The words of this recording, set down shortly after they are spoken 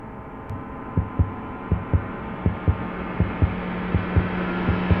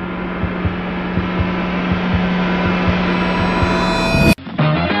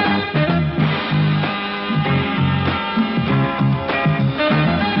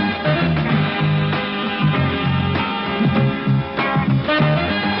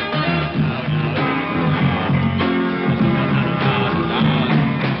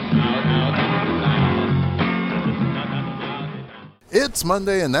It's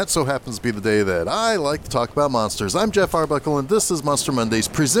Monday, and that so happens to be the day that I like to talk about monsters. I'm Jeff Arbuckle, and this is Monster Mondays,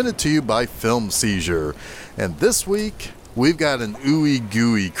 presented to you by Film Seizure. And this week, we've got an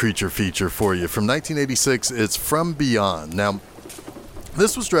ooey-gooey creature feature for you. From 1986, it's From Beyond. Now,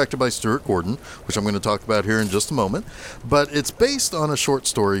 this was directed by Stuart Gordon, which I'm going to talk about here in just a moment, but it's based on a short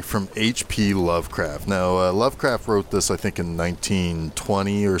story from H.P. Lovecraft. Now, Lovecraft wrote this, I think, in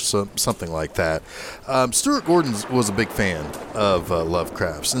 1920 or something like that. Stuart Gordon was a big fan of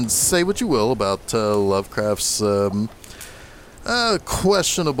Lovecraft's, and say what you will about Lovecraft's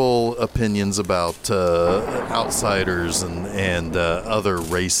questionable opinions about outsiders and other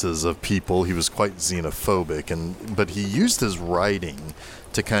races of people. He was quite xenophobic, but he used his writing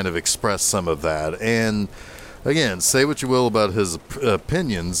to kind of express some of that. And again, say what you will about his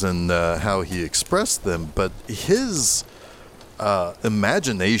opinions and how he expressed them, but his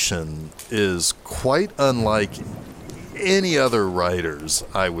imagination is quite unlike any other writers,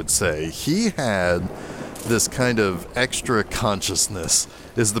 I would say. He had this kind of extra consciousness,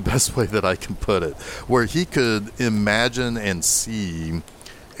 is the best way that I can put it, where he could imagine and see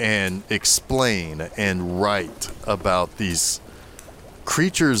and explain and write about these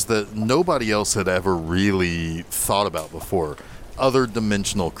creatures that nobody else had ever really thought about before. Other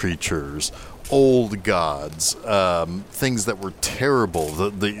dimensional creatures, old gods, things that were terrible.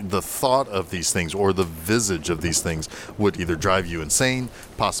 The thought of these things or the visage of these things would either drive you insane,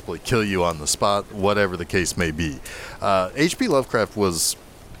 possibly kill you on the spot, whatever the case may be. H.P. Lovecraft was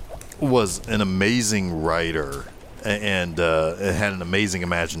an amazing writer and had an amazing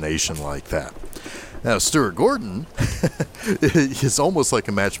imagination like that. Now, Stuart Gordon is almost like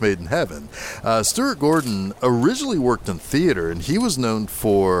a match made in heaven. Stuart Gordon originally worked in theater, and he was known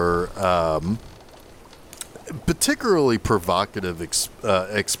for particularly provocative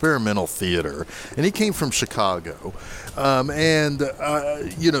experimental theater. And he came from Chicago. Either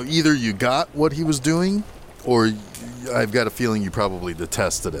you got what he was doing, or I've got a feeling you probably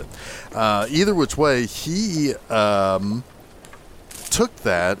detested it. Either which way, he took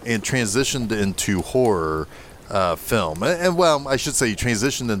that and transitioned into horror film. And well, I should say he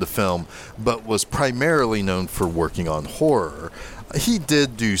transitioned into film, but was primarily known for working on horror. He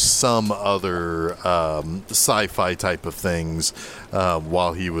did do some other sci-fi type of things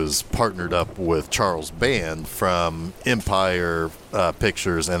while he was partnered up with Charles Band from Empire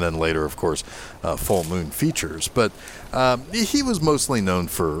Pictures, and then later, of course, Full Moon Features. But he was mostly known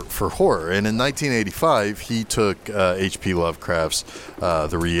for horror. And in 1985, he took H.P. Lovecraft's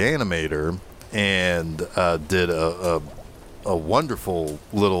The Reanimator and did a wonderful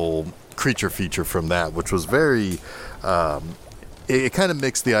little creature feature from that, which was very... it kind of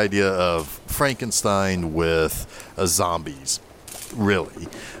mixed the idea of Frankenstein with zombies, really.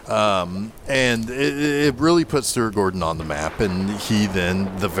 And it really put Stuart Gordon on the map, and he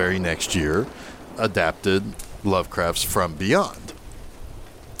then, the very next year, adapted Lovecraft's From Beyond.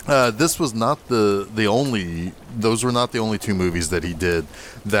 This was not the only... Those were not the only two movies that he did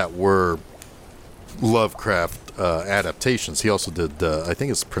that were Lovecraft adaptations. He also did, I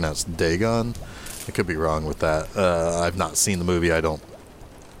think it's pronounced Dagon. I could be wrong with that. I've not seen the movie. I don't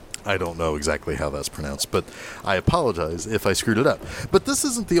know exactly how that's pronounced, but I apologize if I screwed it up. But this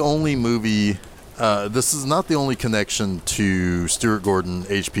isn't the only movie. This is not the only connection to Stuart Gordon,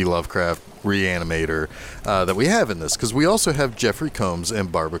 H.P. Lovecraft, Reanimator that we have in this, because we also have Jeffrey Combs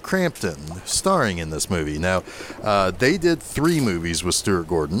and Barbara Crampton starring in this movie. Now, they did 3 movies with Stuart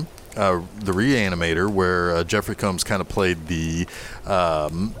Gordon. The Reanimator, where Jeffrey Combs kind of played the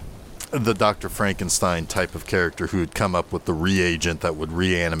Dr. Frankenstein type of character who had come up with the reagent that would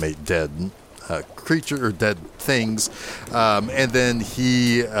reanimate dead creature or dead things, and then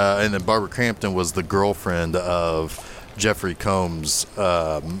Barbara Crampton was the girlfriend of Jeffrey Combs'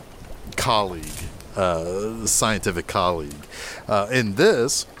 colleague, scientific colleague. In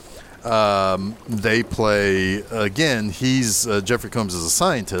this, they play, again, Jeffrey Combs is a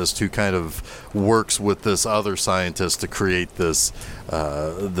scientist who kind of works with this other scientist to create this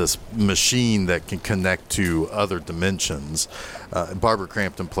machine that can connect to other dimensions. Barbara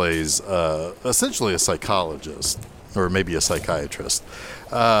Crampton plays essentially a psychologist, or maybe a psychiatrist.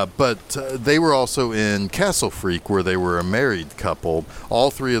 But they were also in Castle Freak, where they were a married couple.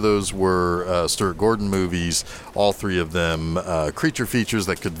 All 3 of those were Stuart Gordon movies, all 3 of them creature features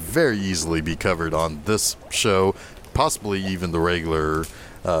that could very easily be covered on this show, possibly even the regular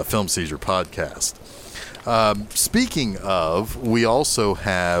Film Seizure podcast. Speaking of, we also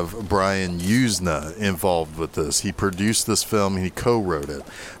have Brian Yuzna involved with this. He produced this film. He co-wrote it.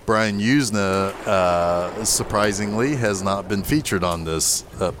 Brian Yuzna, surprisingly, has not been featured on this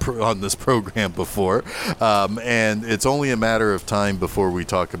program before, and it's only a matter of time before we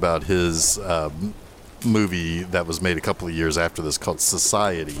talk about his movie that was made a couple of years after this called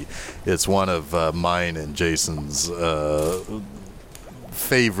Society. It's one of mine and Jason's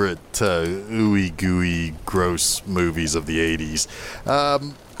favorite ooey gooey gross movies of the 80s.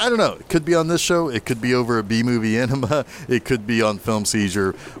 I don't know. It could be on this show. It could be over a B-movie enema. It could be on Film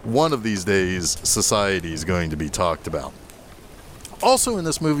Seizure. One of these days, Society is going to be talked about. Also in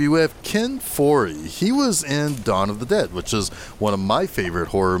this movie, we have Ken Foree. He was in Dawn of the Dead, which is one of my favorite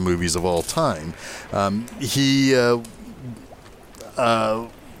horror movies of all time. He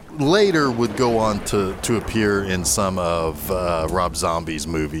later would go on to appear in some of Rob Zombie's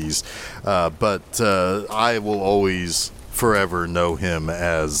movies, but I will always forever know him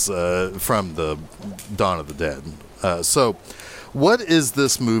as from the Dawn of the Dead. So what is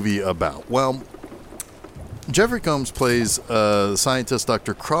this movie about? Well, Jeffrey Combs plays scientist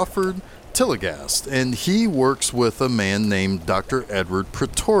Dr. Crawford Tilligast, and he works with a man named Dr. Edward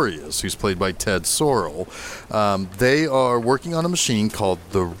Pretorius, who's played by Ted Sorrell. They are working on a machine called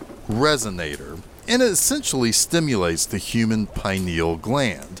the Resonator, and it essentially stimulates the human pineal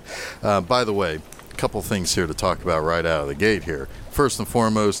gland. By the way, a couple things here to talk about right out of the gate here. First and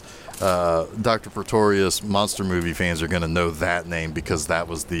foremost, Dr. Pretorius, monster movie fans are going to know that name because that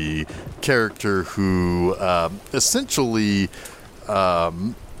was the character who essentially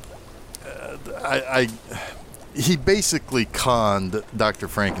he basically conned Dr.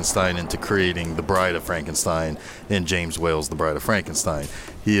 Frankenstein into creating The Bride of Frankenstein in James Whale's The Bride of Frankenstein.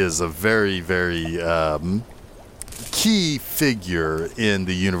 He is a very, very key figure in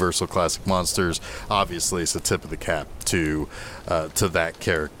the Universal Classic Monsters. Obviously, it's the tip of the cap to that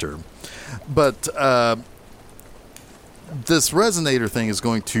character. But this resonator thing is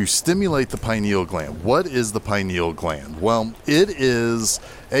going to stimulate the pineal gland. What is the pineal gland? Well, it is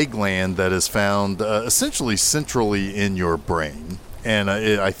a gland that is found essentially centrally in your brain, and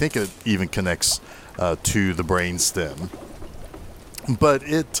I think it even connects to the brain stem. But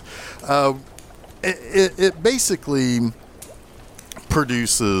it basically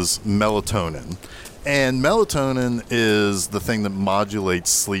produces melatonin, and melatonin is the thing that modulates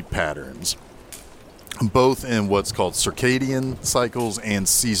sleep patterns, both in what's called circadian cycles and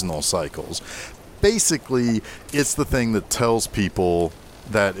seasonal cycles. Basically, it's the thing that tells people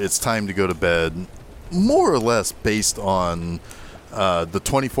that it's time to go to bed, more or less based on the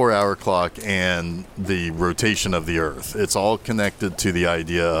 24-hour clock and the rotation of the Earth. It's all connected to the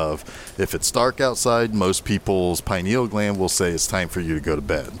idea of if it's dark outside, most people's pineal gland will say it's time for you to go to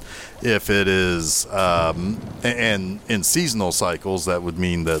bed. If it is, and in seasonal cycles, that would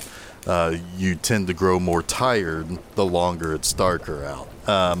mean that you tend to grow more tired the longer it's darker out.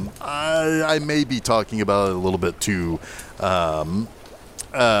 I may be talking about it a little bit too.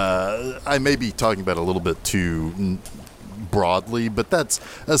 Broadly, but that's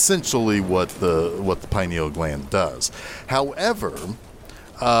essentially what the pineal gland does. However,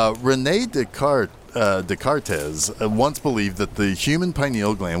 Rene Descartes once believed that the human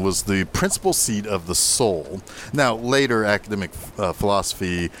pineal gland was the principal seat of the soul. Now, later academic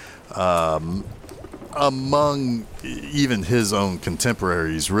philosophy, among even his own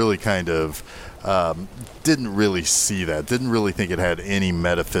contemporaries, really kind of didn't really see that, didn't really think it had any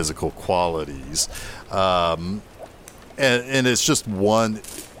metaphysical qualities. And it's just one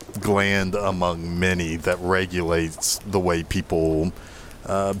gland among many that regulates the way people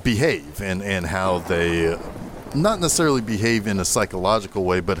behave and how they not necessarily behave in a psychological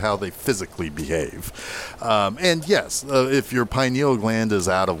way, but how they physically behave. And yes, if your pineal gland is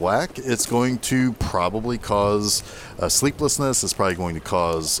out of whack, it's going to probably cause sleeplessness. It's probably going to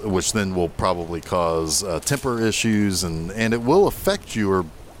cause, which then will probably cause temper issues, and it will affect your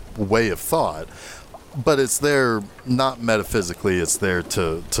way of thought. But it's there not metaphysically, it's there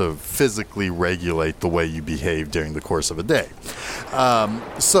to physically regulate the way you behave during the course of a day.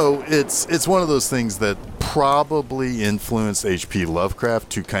 So it's one of those things that probably influenced H.P. Lovecraft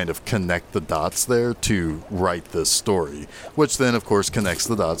to kind of connect the dots there to write this story, which then, of course, connects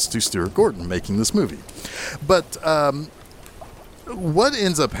the dots to Stuart Gordon making this movie. But what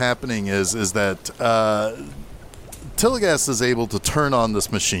ends up happening is that Tilligast is able to turn on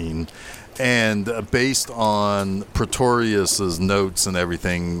this machine, and based on Pretorius's notes and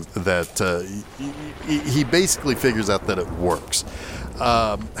everything, that he basically figures out that it works.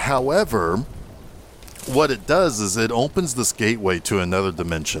 However, what it does is it opens this gateway to another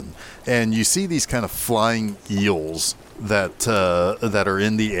dimension, and you see these kind of flying eels that are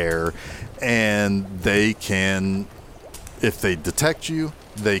in the air, and they can, if they detect you,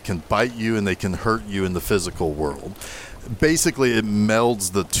 they can bite you and they can hurt you in the physical world. Basically, it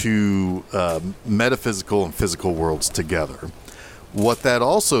melds the two metaphysical and physical worlds together. What that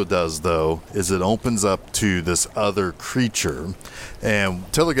also does, though, is it opens up to this other creature, and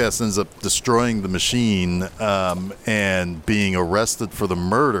Tilligast ends up destroying the machine and being arrested for the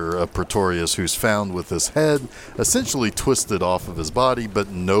murder of Pretorius, who's found with his head essentially twisted off of his body, but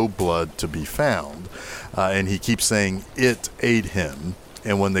no blood to be found. And he keeps saying it ate him,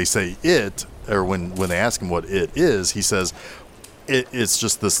 and when they say it, or when they ask him what it is, he says it's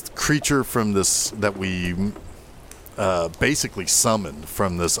just this creature from this that we basically summoned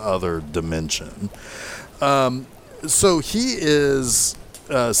from this other dimension. So he is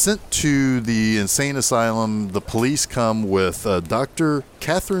sent to the insane asylum. The police come with Dr.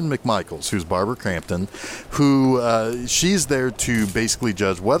 Catherine McMichaels, who's Barbara Crampton, who she's there to basically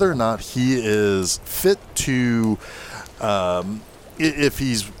judge whether or not he is fit to, if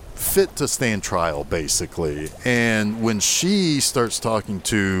he's fit to stand trial, basically. And when she starts talking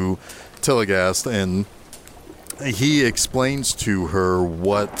to Tilligast, and he explains to her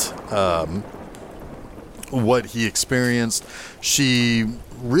what he experienced, she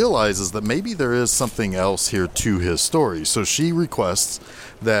realizes that maybe there is something else here to his story. So she requests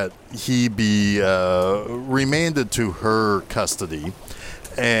that he be remanded to her custody,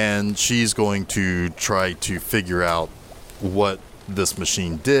 and she's going to try to figure out what this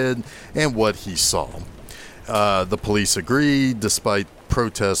machine did and what he saw. The police agree, despite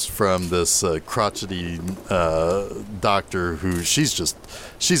protests from this crotchety doctor who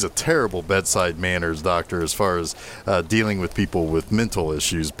she's a terrible bedside manners doctor as far as dealing with people with mental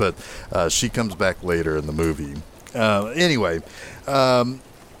issues, but she comes back later in the movie. Anyway,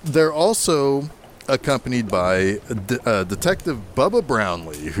 they're also accompanied by Detective Bubba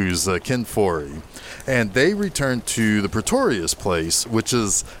Brownlee, who's Ken Foree, and they return to the Pretorius place, which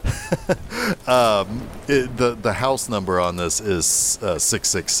is the house number on this is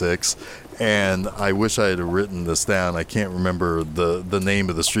 666, and I wish I had written this down. I can't remember the name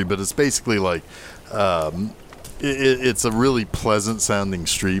of the street, but it's basically like it's a really pleasant sounding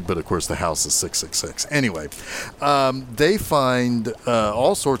street, but of course the house is 666. Anyway, they find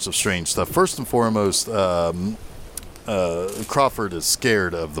all sorts of strange stuff. First and foremost, Crawford is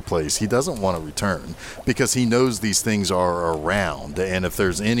scared of the place. He doesn't want to return because he knows these things are around, and if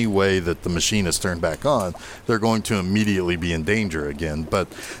there's any way that the machine is turned back on, they're going to immediately be in danger again. But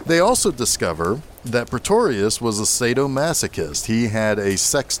they also discover that Pretorius was a sadomasochist. He had a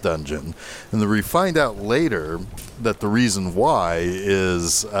sex dungeon, and we find out later that the reason why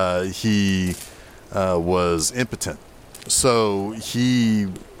is he was impotent. So he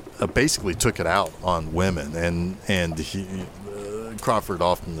basically took it out on women, and he Crawford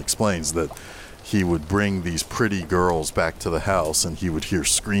often explains that he would bring these pretty girls back to the house, and he would hear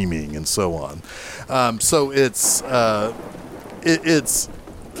screaming and so on. So it's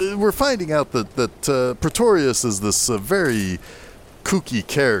we're finding out that Pretorius is this very kooky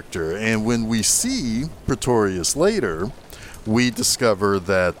character, and when we see Pretorius later, we discover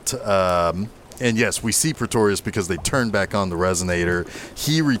that. And yes, we see Pretorius because they turn back on the resonator.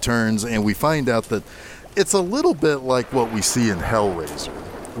 He returns, and we find out that it's a little bit like what we see in Hellraiser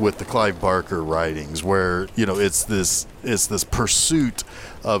with the Clive Barker writings, where it's this pursuit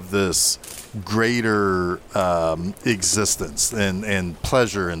of this greater existence and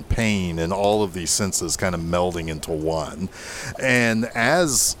pleasure and pain and all of these senses kind of melding into one. And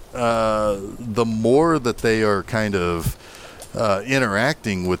as the more that they are kind of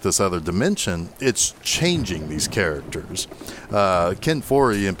interacting with this other dimension, it's changing these characters. Ken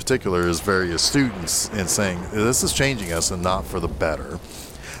Foree in particular is very astute in saying this is changing us and not for the better.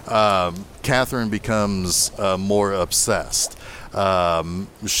 Catherine becomes more obsessed.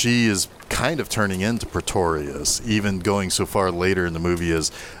 She is kind of turning into Pretorius, even going so far later in the movie as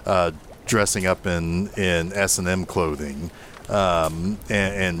dressing up in S&M clothing.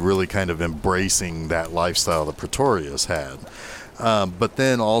 And really kind of embracing that lifestyle that Pretorius had. But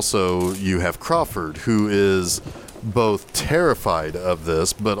then also you have Crawford, who is both terrified of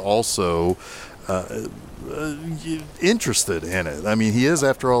this, but also interested in it. I mean, he is,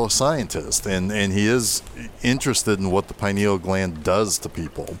 after all, a scientist, and he is interested in what the pineal gland does to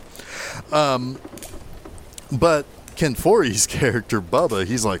people. But Ken Foree's character, Bubba,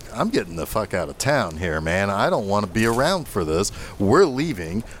 he's like, I'm getting the fuck out of town here, man. I don't want to be around for this. We're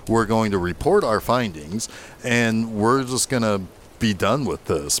leaving. We're going to report our findings, and we're just going to be done with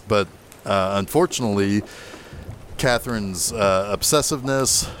this. But Unfortunately, Catherine's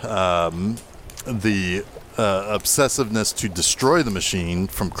obsessiveness, the obsessiveness to destroy the machine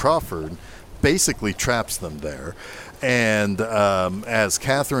from Crawford, basically traps them there. And as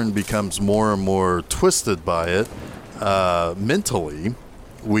Catherine becomes more and more twisted by it mentally,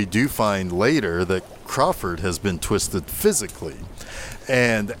 we do find later that Crawford has been twisted physically.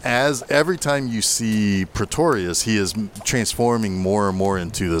 And as every time you see Pretorius, he is transforming more and more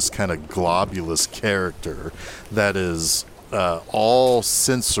into this kind of globulous character that is all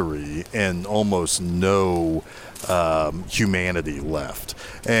sensory and almost no humanity left.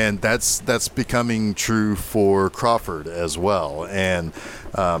 And that's becoming true for Crawford as well. And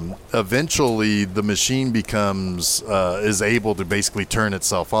eventually the machine becomes is able to basically turn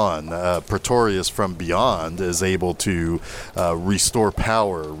itself on. Pretorius from beyond is able to restore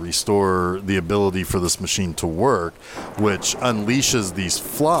power, restore the ability for this machine to work, which unleashes these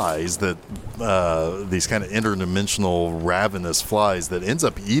flies that these kind of interdimensional ravenous flies that ends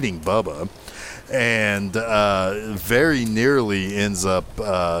up eating Bubba, and very nearly ends up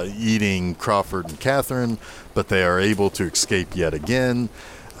eating Crawford and Catherine, but they are able to escape yet again.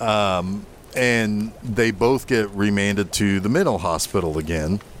 And they both get remanded to the mental hospital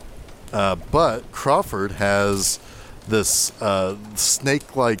again. But Crawford has this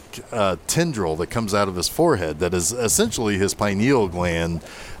snake-like tendril that comes out of his forehead that is essentially his pineal gland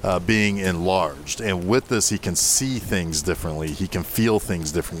being enlarged. And with this, he can see things differently. He can feel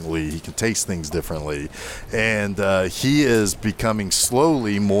things differently. He can taste things differently. And he is becoming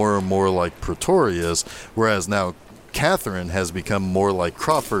slowly more and more like Pretorius, whereas now Catherine has become more like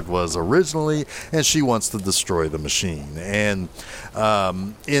Crawford was originally, and she wants to destroy the machine. And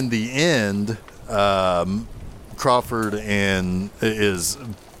in the end, Crawford is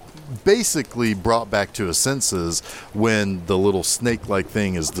basically brought back to his senses when the little snake-like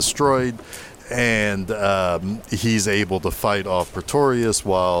thing is destroyed, and he's able to fight off Pretorius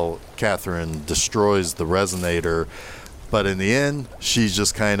while Catherine destroys the resonator. But in the end, she's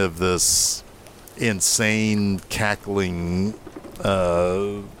just kind of this insane, cackling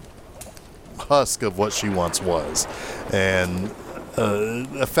husk of what she once was. And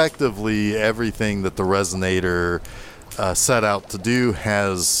effectively, everything that the resonator set out to do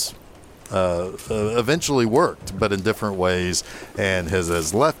has eventually worked, but in different ways, and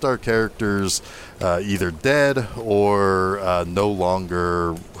has left our characters either dead or no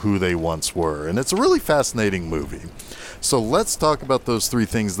longer who they once were. And it's a really fascinating movie. So let's talk about those three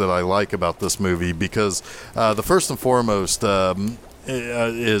things that I like about this movie, because the first and foremost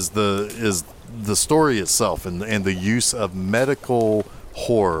is the story itself and the use of medical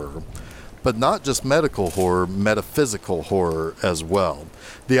horror, but not just medical horror, metaphysical horror as well.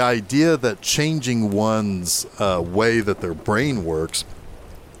 The idea that changing one's way that their brain works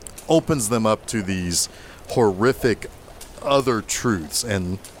opens them up to these horrific other truths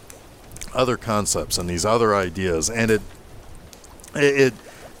and other concepts and these other ideas, and it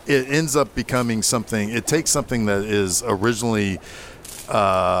ends up becoming something. It takes something that is originally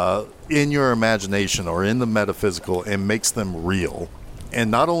in your imagination or in the metaphysical and makes them real.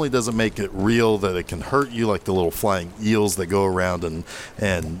 And not only does it make it real that it can hurt you, like the little flying eels that go around and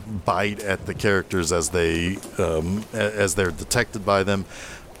bite at the characters as they're detected by them,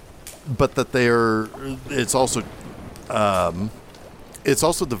 but that it's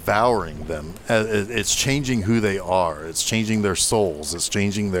also devouring them. It's changing who they are. It's changing their souls. It's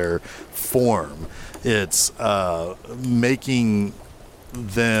changing their form. It's making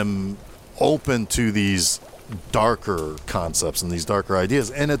them open to these darker concepts and these darker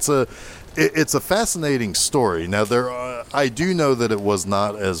ideas. And it's a fascinating story. Now, I do know that it was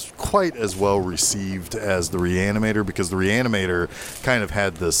not quite as well received as The Reanimator, because The Reanimator kind of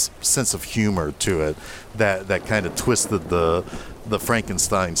had this sense of humor to it that kind of twisted the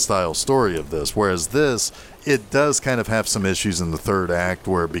Frankenstein style story of this, whereas this, it does kind of have some issues in the third act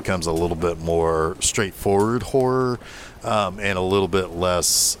where it becomes a little bit more straightforward horror, and a little bit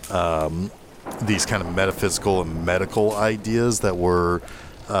less these kind of metaphysical and medical ideas that were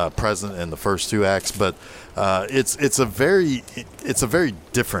present in the first two acts. But it's a very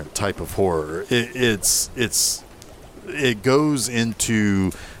different type of horror. It goes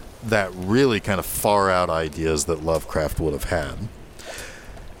into that really kind of far out ideas that Lovecraft would have had.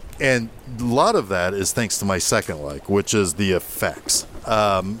 And a lot of that is thanks to my second like, which is the effects.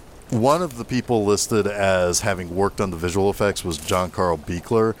 One of the people listed as having worked on the visual effects was John Carl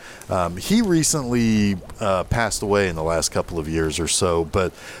Buechler. He recently passed away in the last couple of years or so,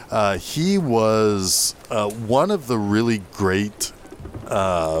 but he was one of the really great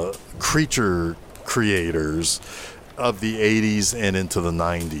creature creators of the 80s and into the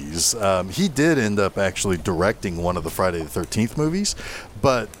 90s. He did end up actually directing one of the Friday the 13th movies,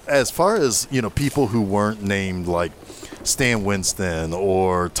 but as far as, people who weren't named like Stan Winston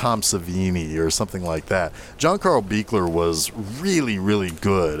or Tom Savini or something like that, John Carl Buechler was really, really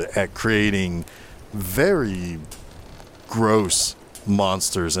good at creating very gross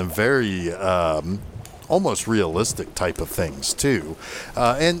monsters and very almost realistic type of things too,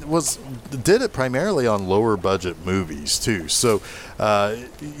 and did it primarily on lower budget movies too. So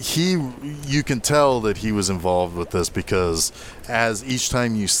you can tell that he was involved with this, because as each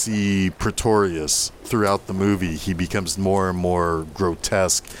time you see Pretorius throughout the movie, he becomes more and more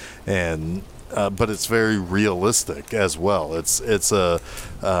grotesque, and but it's very realistic as well. It's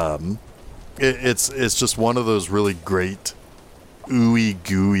just one of those really great ooey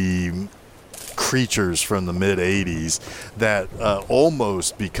gooey creatures from the mid 80s that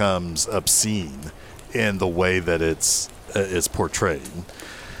almost becomes obscene in the way that it's portrayed.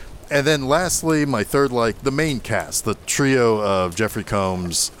 And then lastly, my third, the main cast, the trio of Jeffrey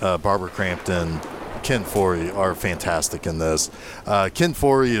Combs, Barbara Crampton, Ken Foree are fantastic in this. Ken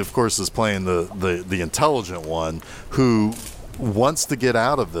Foree, of course, is playing the intelligent one who wants to get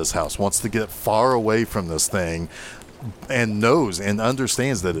out of this house, wants to get far away from this thing, and knows and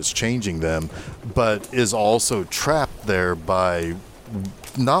understands that it's changing them, but is also trapped there by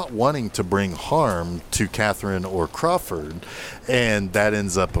not wanting to bring harm to Catherine or Crawford. And that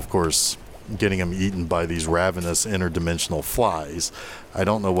ends up, of course, getting him eaten by these ravenous interdimensional flies. I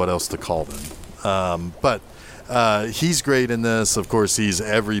don't know what else to call them. But he's great in this. Of course, he's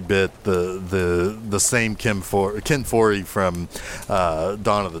every bit the same Ken Foree from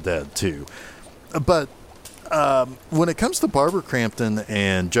Dawn of the Dead, too. But when it comes to Barbara Crampton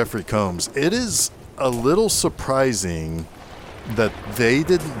and Jeffrey Combs, it is a little surprising that they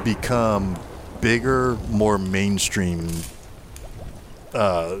didn't become bigger, more mainstream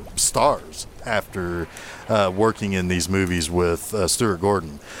stars after working in these movies with Stuart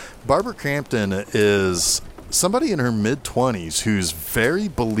Gordon. Barbara Crampton is somebody in her mid-20s who's very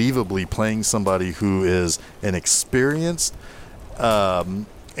believably playing somebody who is an experienced and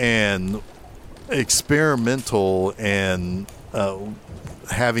experimental and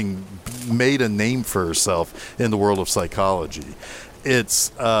having made a name for herself in the world of psychology.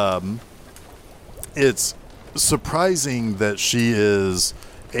 It's surprising that she is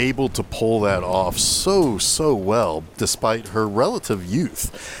able to pull that off so well despite her relative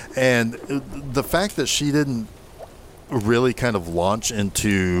youth, and the fact that she didn't really kind of launch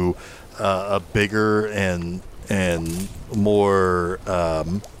into a bigger and more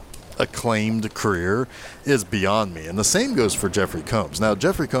acclaimed career is beyond me. And the same goes for Jeffrey Combs. Now,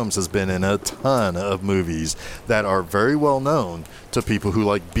 Jeffrey Combs has been in a ton of movies that are very well known to people who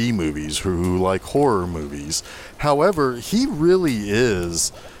like B movies, who like horror movies. However, he really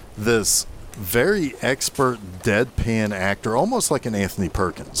is this very expert deadpan actor, almost like an Anthony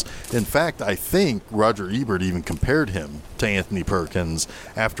Perkins. In fact, I think Roger Ebert even compared him to Anthony Perkins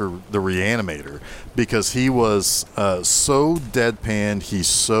after The Reanimator, because he was so deadpan. He's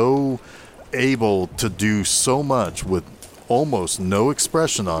so able to do so much with almost no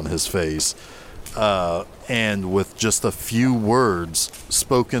expression on his face, and with just a few words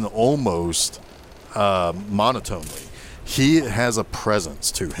spoken almost monotonely. He has a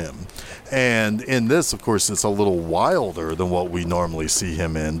presence to him. And in this, of course, it's a little wilder than what we normally see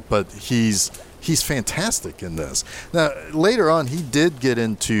him in, but he's fantastic in this. Now, later on, he did get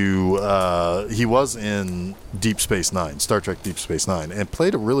into, he was in Deep Space Nine, Star Trek Deep Space Nine, and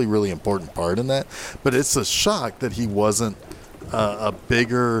played a really, really important part in that. But it's a shock that he wasn't a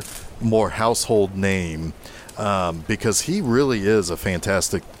bigger, more household name, because he really is a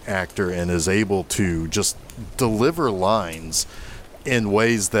fantastic actor and is able to just deliver lines in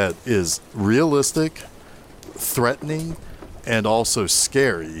ways that is realistic, threatening, and also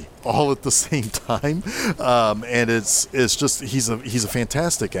scary all at the same time. And it's just he's a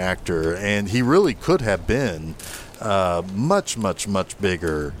fantastic actor, and he really could have been much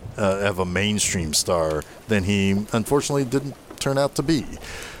bigger of a mainstream star than he unfortunately didn't turn out to be.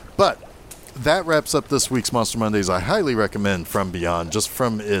 But that wraps up this week's Monster Mondays. I highly recommend From Beyond, just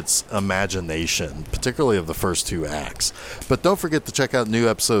from its imagination, particularly of the first two acts. But don't forget to check out new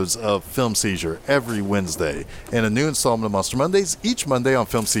episodes of Film Seizure every Wednesday, and a new installment of Monster Mondays each Monday on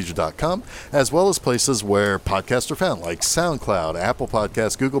FilmSeizure.com, as well as places where podcasts are found, like SoundCloud, Apple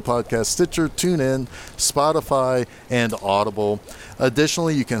Podcasts, Google Podcasts, Stitcher, TuneIn, Spotify, and Audible.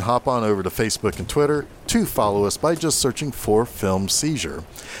 Additionally, you can hop on over to Facebook and Twitter to follow us by just searching for Film Seizure.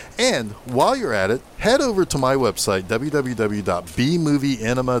 And while you're at it, head over to my website,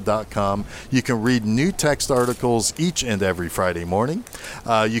 www.bmovieenema.com. You can read new text articles each and every Friday morning.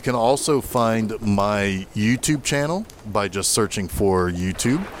 You can also find my YouTube channel by just searching for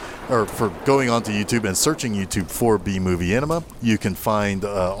YouTube, or for going onto YouTube and searching YouTube for B Movie Enema. You can find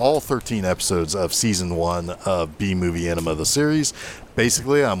all 13 episodes of Season 1 of B Movie Enema, the series.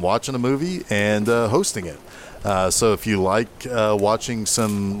 Basically, I'm watching a movie and hosting it. So if you like watching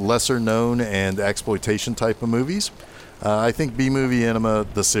some lesser known and exploitation type of movies, I think B Movie Enema,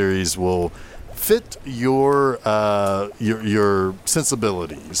 the series, will fit your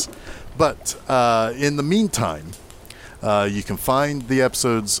sensibilities. But in the meantime, you can find the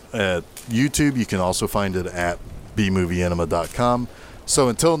episodes at YouTube. You can also find it at bmovieenema.com. So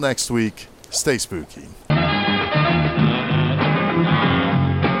until next week, stay spooky.